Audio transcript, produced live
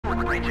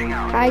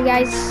Hi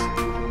guys,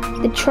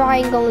 the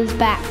triangle is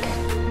back.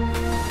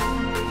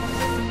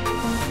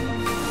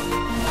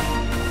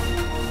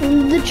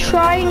 The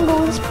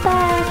triangle is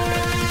back.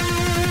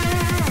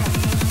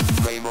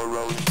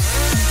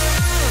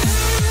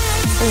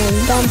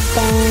 And dum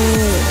dum.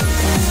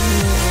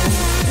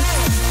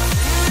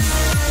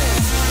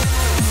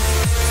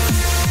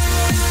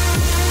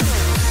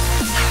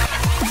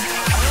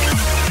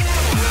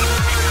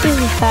 This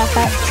is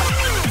perfect.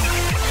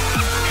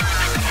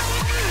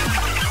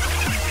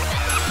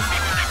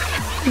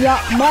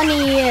 Yeah,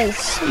 bunny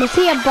is. Was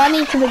he a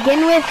bunny to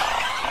begin with?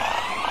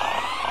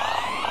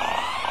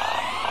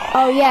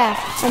 Oh yeah,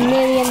 I'm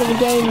near the end of the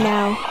game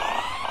now.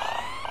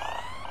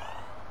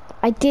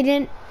 I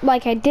didn't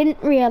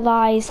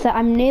realize that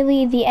I'm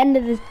nearly at the end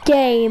of the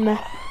game.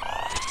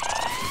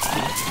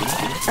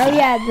 Oh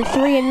yeah, the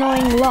 3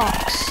 annoying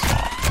locks.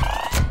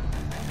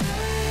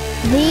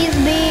 These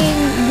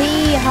being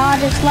the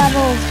hardest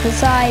levels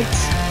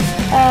besides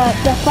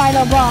the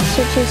final boss,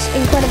 which is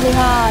incredibly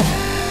hard.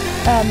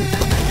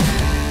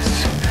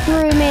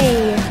 Screw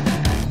me.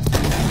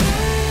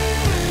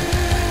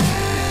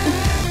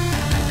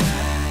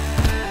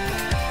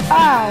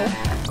 Ow.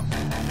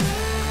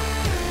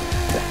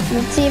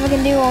 Let's see if I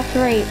can do all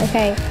 3.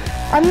 Okay.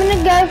 I'm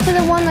gonna go for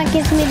the one that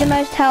gives me the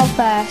most health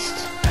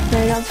first.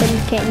 No, not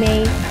vindicate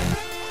me.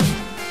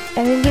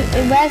 I think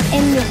where's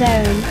in the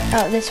zone?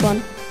 Oh, this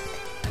one.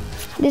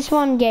 This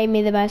one gave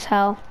me the most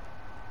health.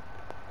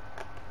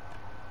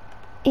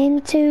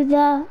 Into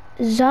the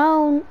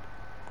zone.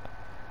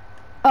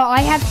 Oh,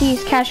 I had to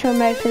use casual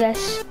mode for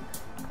this.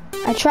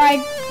 I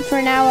tried for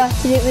an hour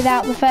to do it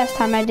without the first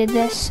time I did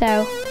this,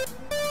 so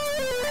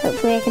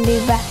hopefully I can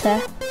do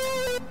better.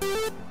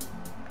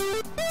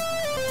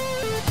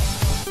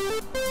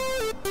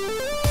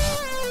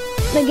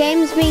 The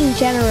game's being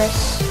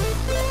generous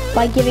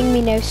by giving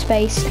me no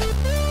space. I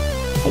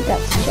think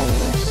that's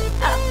generous.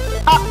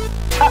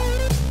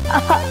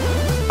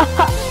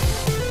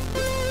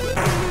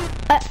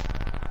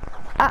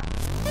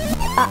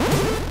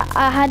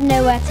 I had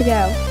nowhere to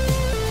go.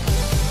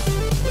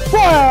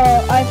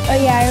 Whoa! Oh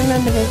yeah, I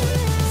remember this.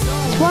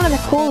 It's one of the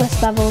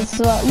coolest levels.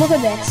 So look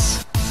at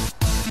this.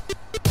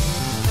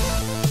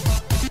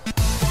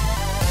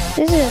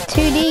 This is a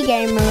 2D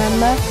game,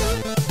 remember?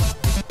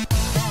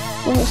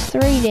 Well, it's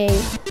 3D.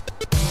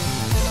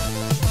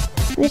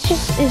 This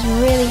just is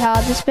really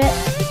hard, this bit.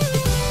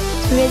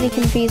 It's really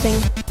confusing.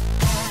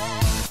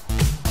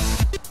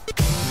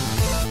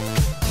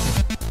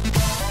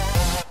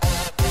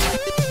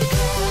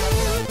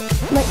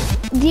 Like,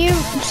 do you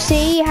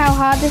see how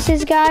hard this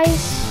is,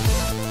 guys?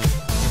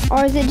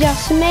 Or is it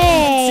just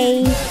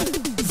me?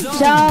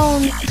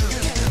 Zone.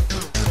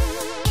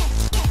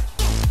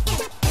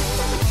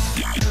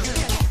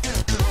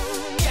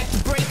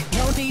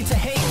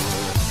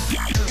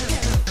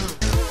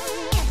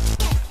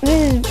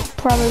 This is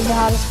probably the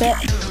hardest bit.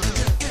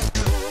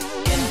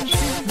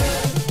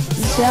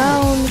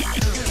 Zone.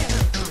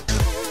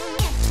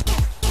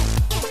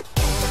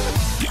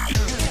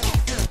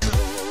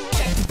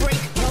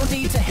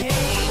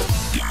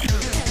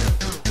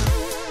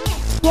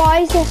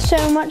 Why is there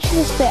so much of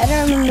this bit? I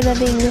don't remember there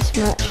being this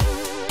much.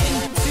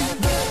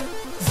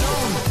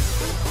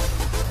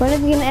 When are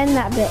we gonna end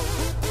that bit?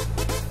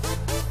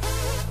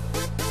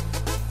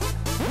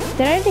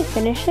 Did I already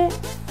finish it?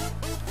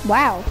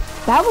 Wow,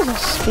 that was a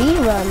speed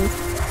run.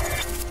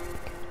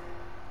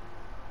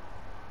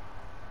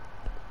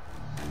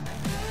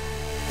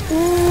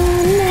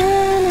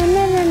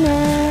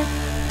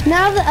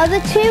 Now the other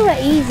 2 are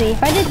easy.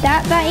 If I did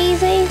that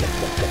easy,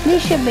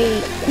 this should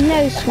be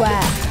no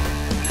sweat.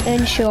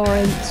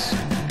 Insurance.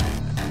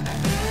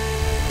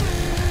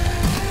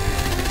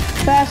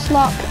 First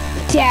lock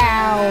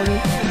down.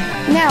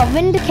 Now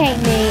vindicate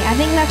me. I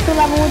think that's the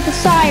level with the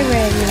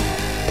siren.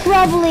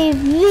 Probably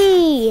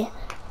the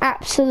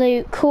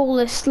absolute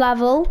coolest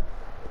level.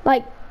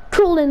 Like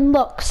cool in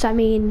looks, I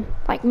mean.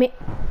 Like me.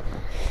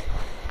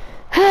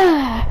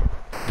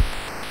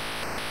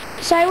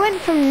 So I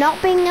went from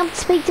not being able to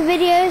speak to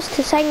videos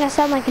to saying I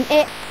sound like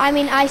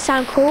I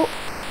sound cool.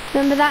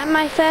 Remember that in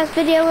my first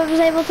video where I was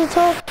able to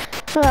talk?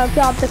 Oh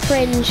god, the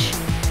cringe.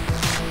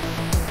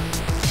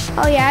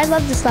 Oh yeah, I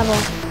love this level.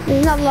 This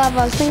is not the level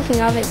I was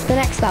thinking of, it's the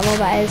next level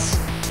that is.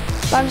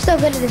 But I'm still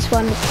good at this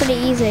one, it's pretty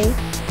easy.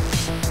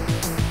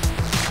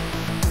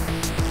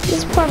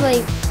 This is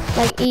probably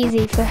like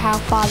easy for how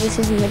far this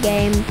is in the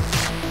game.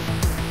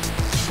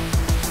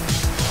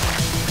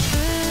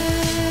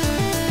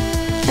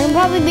 I can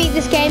probably beat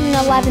this game in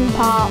 11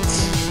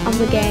 parts of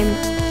the game.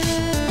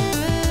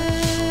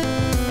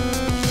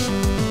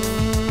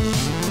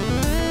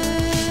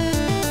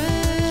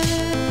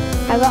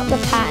 I got the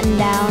pattern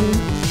down.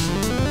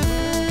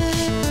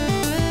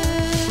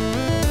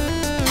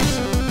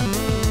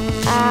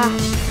 Ah.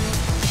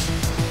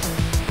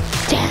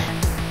 Damn.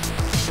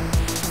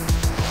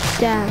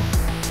 Damn.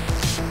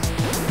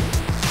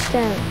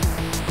 Damn.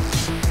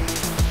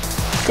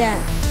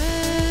 Damn.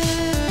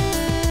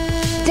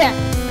 Damn.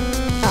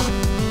 Oh.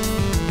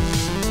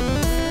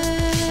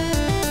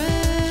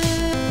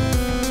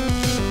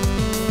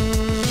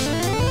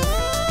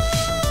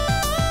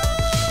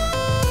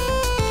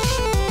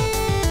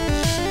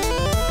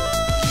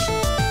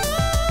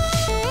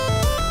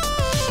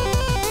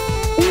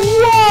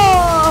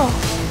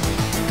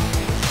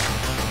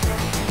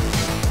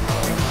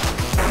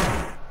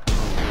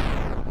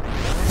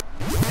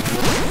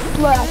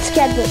 Well, that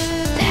scared the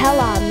hell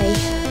out of me.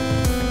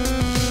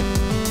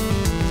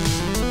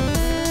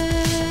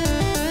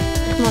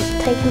 Come on,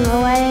 take him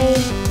away.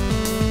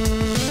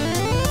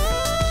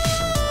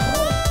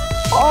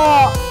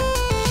 Oh!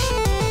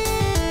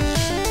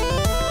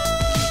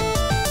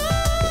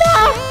 No!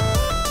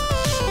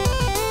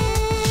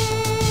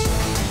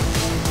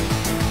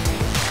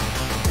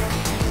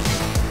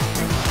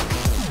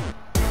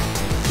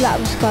 That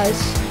was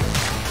close.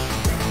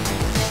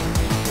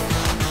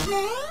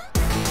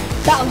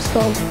 That was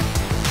cool.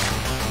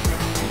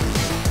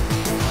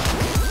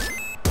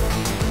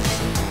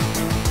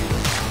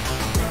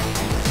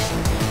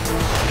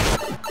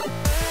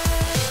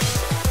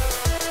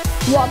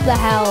 What the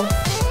hell?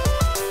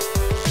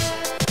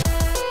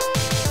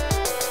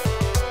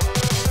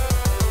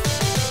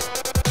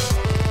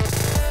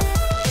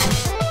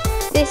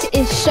 This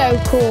is so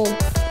cool.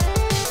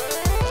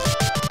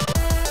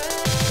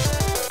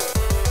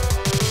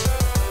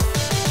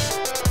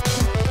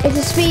 It's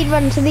a speed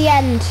run to the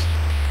end.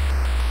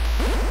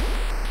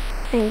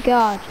 Thank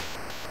God.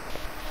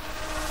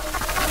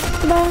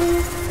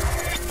 Boom.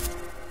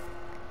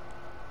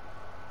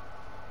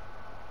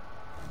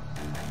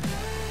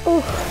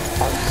 Ooh,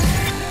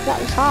 that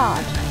was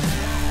hard.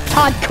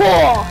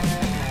 Hardcore!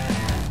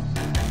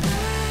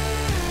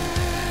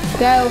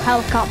 Go,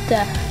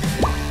 helicopter.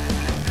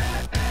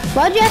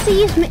 Why'd you have to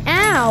use me?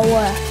 Ow!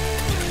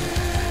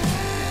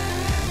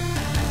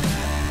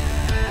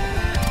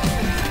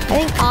 I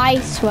think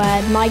I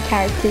sweared my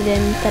character did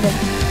instead of...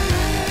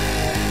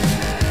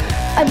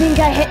 I think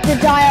I hit the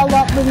dial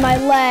up with my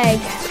leg.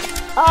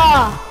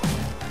 Ah!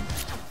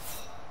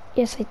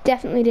 Yes, I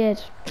definitely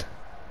did.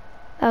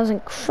 That was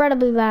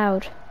incredibly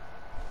loud.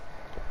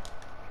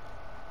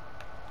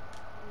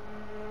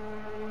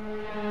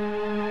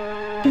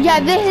 Yeah,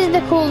 this is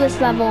the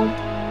coolest level.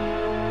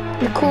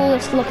 The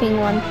coolest looking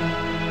one.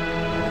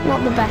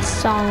 Not the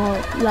best song or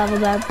level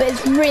though, but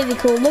it's really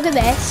cool. Look at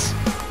this.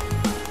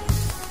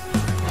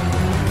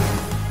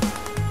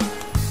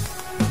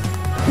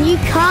 You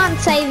can't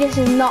say this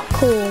is not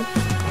cool.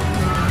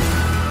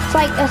 It's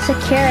like a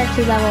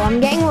security level. I'm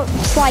getting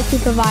Sly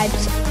Cooper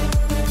vibes.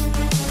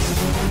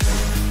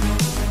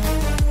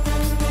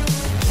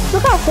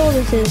 Look how cool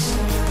this is.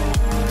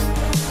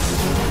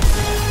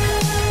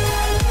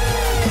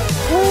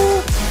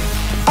 Oh,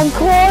 I'm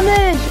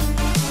cornered.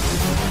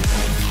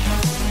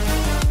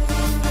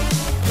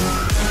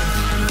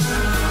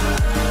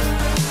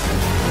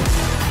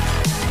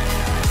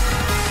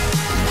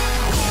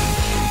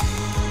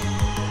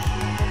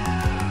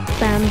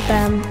 Bam,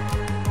 bam.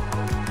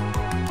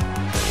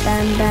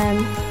 Bam, bam.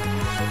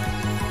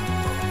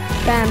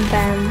 Bam,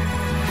 bam.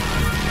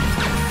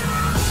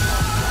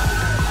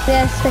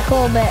 That's the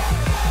cool bit.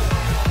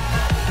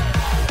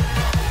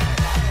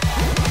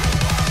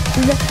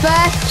 The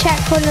first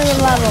checkpoint of the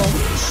level.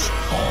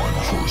 On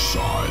your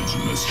sides,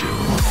 mister.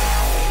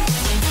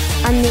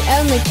 And the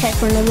only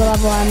checkpoint of the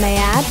level, I may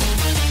add.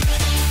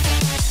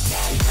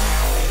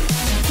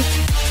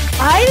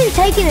 I haven't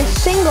taken a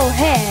single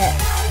hit.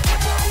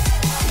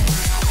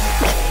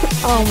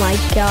 Oh my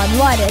God,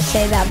 why did I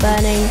say that,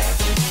 Burning?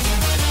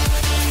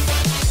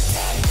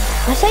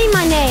 I say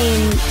my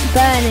name,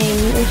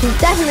 Burning, which is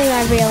definitely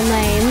my real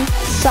name.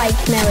 Psych,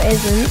 no it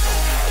isn't.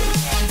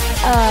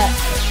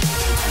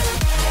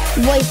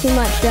 Way too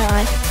much, don't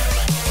I?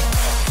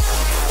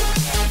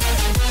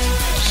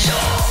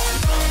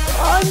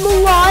 I'm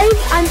alive,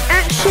 I'm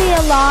actually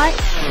alive.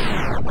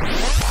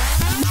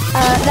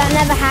 That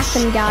never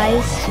happened,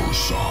 guys. Your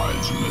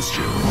sides,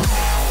 mister.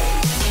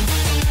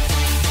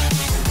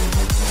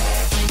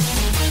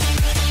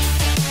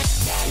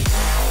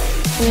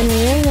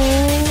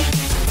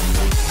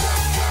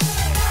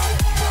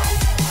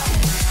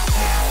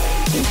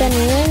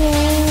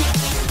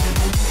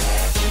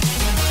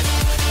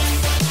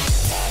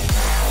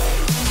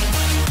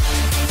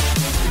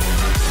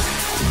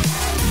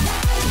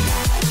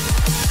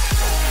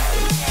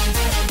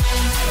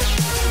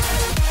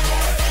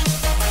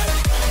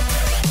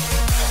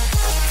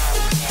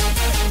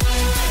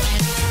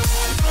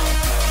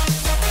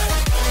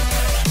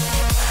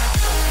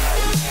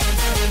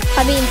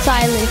 I've been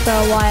silent for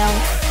a while.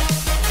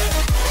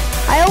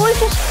 I always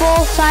just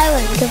fall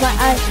silent because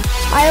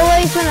I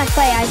always, when I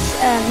play, I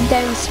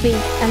don't speak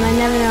and I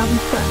never know.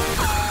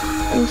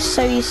 I'm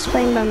so used to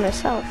playing by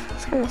myself.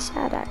 It's kind of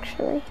sad,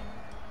 actually.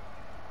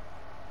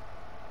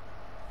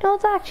 No,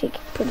 it's actually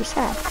pretty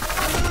sad.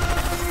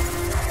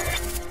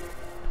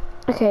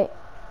 Okay.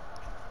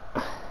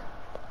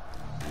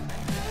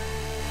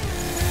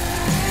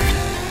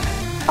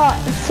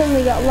 Oh, it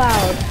suddenly got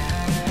loud.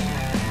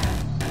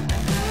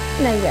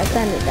 No, you gotta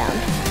turn it down.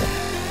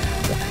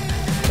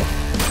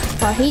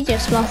 Oh, he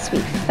just must be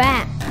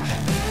fat.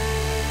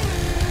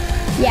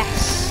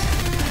 Yes.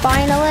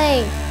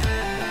 Finally.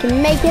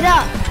 Can make it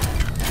up.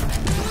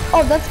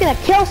 Oh, that's gonna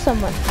kill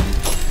someone.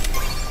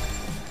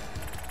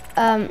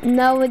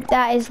 No,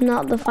 that is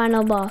not the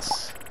final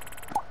boss.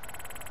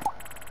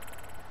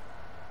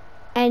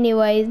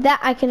 Anyway, that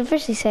I can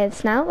officially say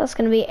this now. That's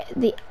gonna be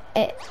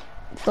it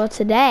for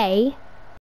today.